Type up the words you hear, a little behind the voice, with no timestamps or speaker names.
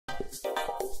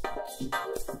Hello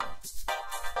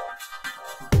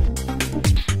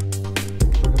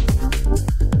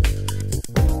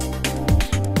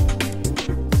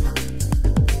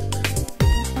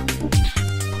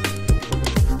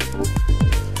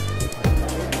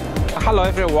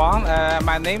everyone,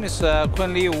 my name is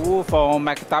Qunli Wu from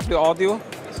MicW Audio.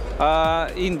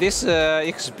 In this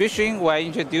exhibition, we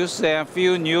introduce a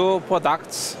few new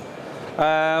products.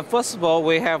 First of all,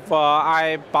 we have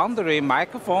iBoundary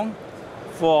microphone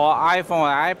for iPhone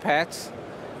and iPad.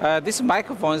 This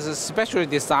microphone is specially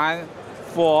designed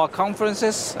for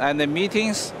conferences and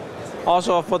meetings,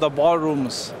 also for the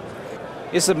boardrooms.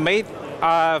 It's made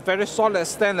very solid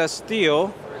stainless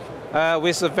steel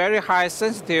with very high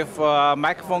sensitive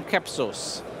microphone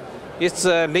capsules. It's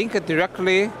linked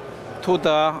directly to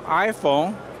the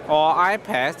iPhone or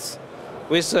iPad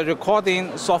with recording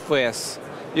softwares.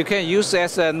 You can use it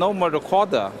as a normal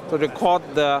recorder to record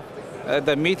the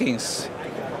meetings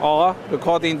or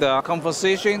recording the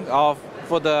conversation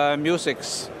for the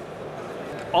musics.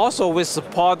 Also, we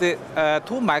supported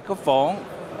two microphones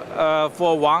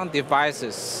for one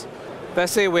devices.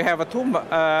 Let's say we have two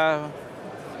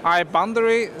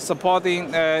iBoundary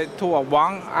supporting to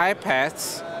one iPad,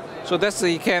 so that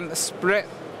you can spread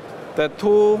the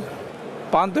two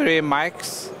boundary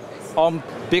mics on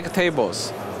big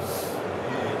tables.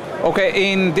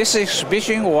 Okay, in this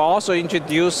exhibition, we're also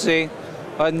introducing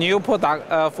a new product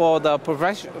for the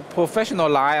professional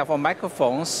line of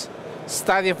microphones,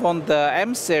 starting from the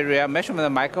M series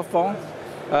measurement microphone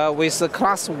with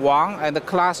class 1 and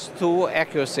class 2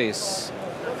 accuracies.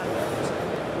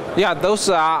 Yeah, those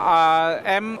are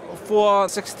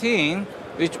M416,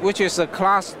 which is a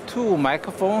class 2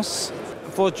 microphones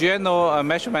for general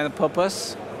measurement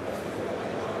purpose.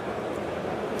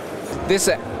 This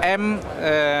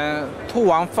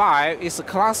M215 is a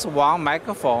class 1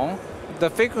 microphone. The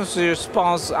frequency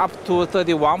response up to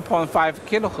 31.5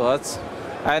 kilohertz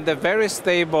and very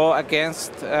stable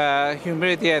against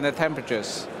humidity and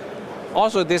temperatures.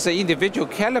 Also, this is individual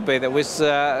calibrated with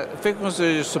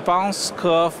frequency response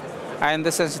curve and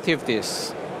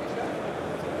sensitivities.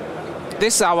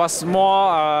 These are our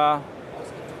small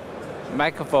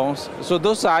microphones. So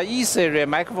those are E-series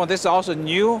microphones. This is also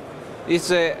new. It's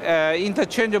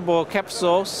interchangeable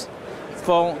capsules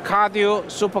from cardio,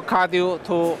 super cardio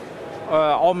to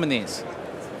omnis.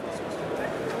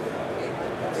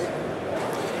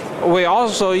 We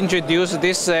also introduced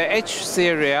this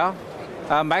H-series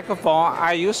microphone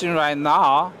I'm using right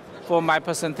now for my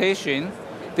presentation.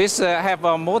 This have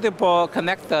multiple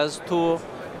connectors to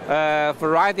a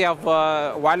variety of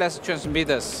wireless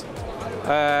transmitters.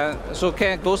 So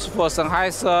can goes for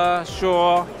Sennheiser,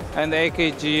 Shure, and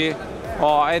AKG,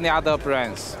 or any other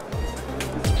brands.